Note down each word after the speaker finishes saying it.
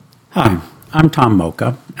Hi, I'm Tom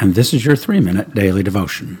Mocha, and this is your 3-minute daily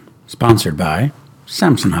devotion, sponsored by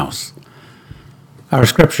Samson House. Our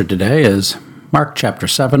scripture today is Mark chapter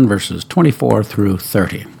 7, verses 24 through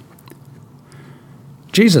 30.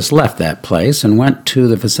 Jesus left that place and went to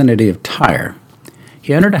the vicinity of Tyre.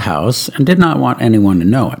 He entered a house and did not want anyone to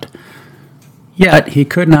know it. Yet he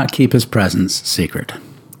could not keep his presence secret.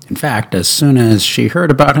 In fact, as soon as she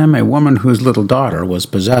heard about him, a woman whose little daughter was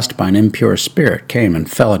possessed by an impure spirit came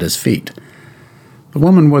and fell at his feet. The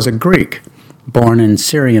woman was a Greek, born in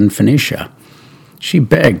Syrian Phoenicia. She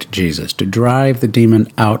begged Jesus to drive the demon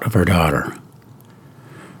out of her daughter.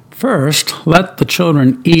 "First, let the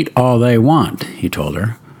children eat all they want," he told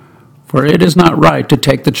her, "for it is not right to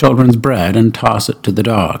take the children's bread and toss it to the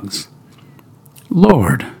dogs."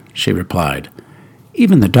 "Lord," she replied,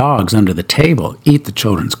 "even the dogs under the table eat the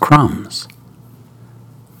children's crumbs."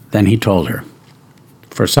 Then he told her,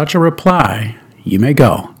 "For such a reply, you may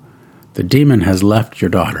go. The demon has left your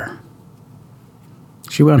daughter."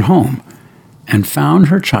 She went home and found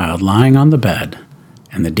her child lying on the bed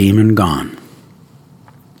and the demon gone.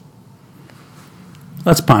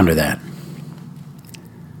 Let's ponder that.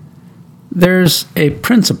 There's a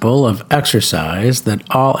principle of exercise that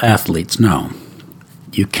all athletes know.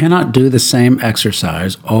 You cannot do the same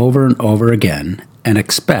exercise over and over again and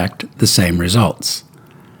expect the same results.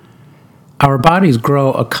 Our bodies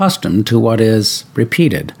grow accustomed to what is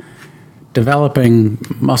repeated, developing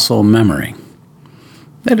muscle memory.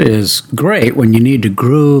 That is great when you need to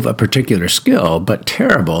groove a particular skill, but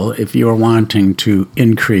terrible if you are wanting to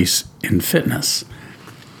increase in fitness.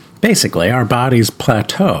 Basically, our bodies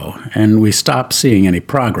plateau and we stop seeing any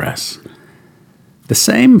progress. The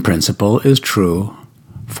same principle is true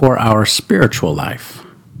for our spiritual life.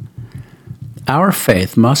 Our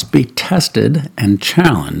faith must be tested and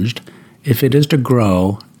challenged if it is to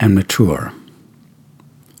grow and mature.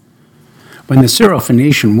 When the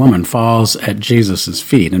Syrophoenician woman falls at Jesus'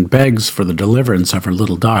 feet and begs for the deliverance of her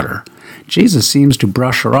little daughter, Jesus seems to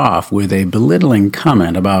brush her off with a belittling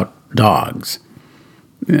comment about dogs,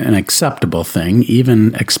 an acceptable thing,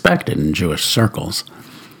 even expected in Jewish circles.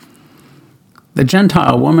 The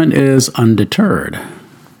Gentile woman is undeterred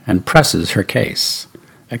and presses her case,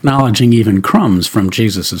 acknowledging even crumbs from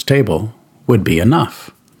Jesus' table would be enough.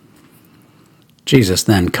 Jesus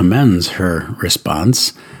then commends her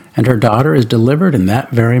response, and her daughter is delivered in that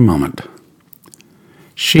very moment.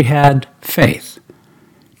 She had faith.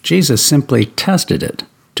 Jesus simply tested it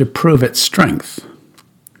to prove its strength.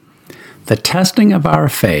 The testing of our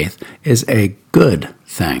faith is a good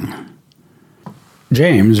thing.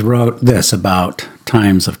 James wrote this about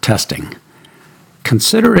times of testing.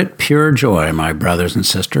 "Consider it pure joy, my brothers and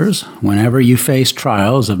sisters, whenever you face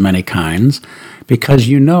trials of many kinds, because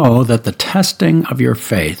you know that the testing of your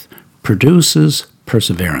faith produces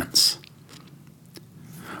perseverance."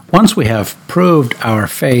 Once we have proved our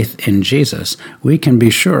faith in Jesus, we can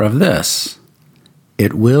be sure of this: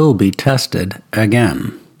 it will be tested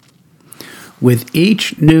again. With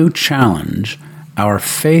each new challenge, our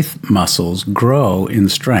faith muscles grow in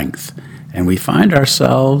strength, and we find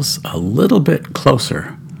ourselves a little bit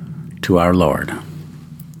closer to our Lord.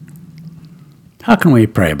 How can we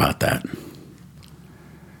pray about that?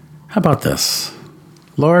 How about this?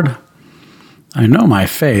 Lord, I know my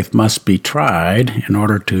faith must be tried in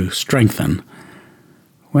order to strengthen.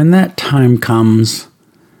 When that time comes,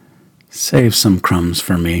 save some crumbs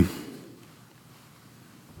for me.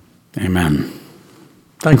 Amen.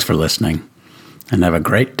 Thanks for listening, and have a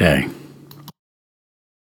great day.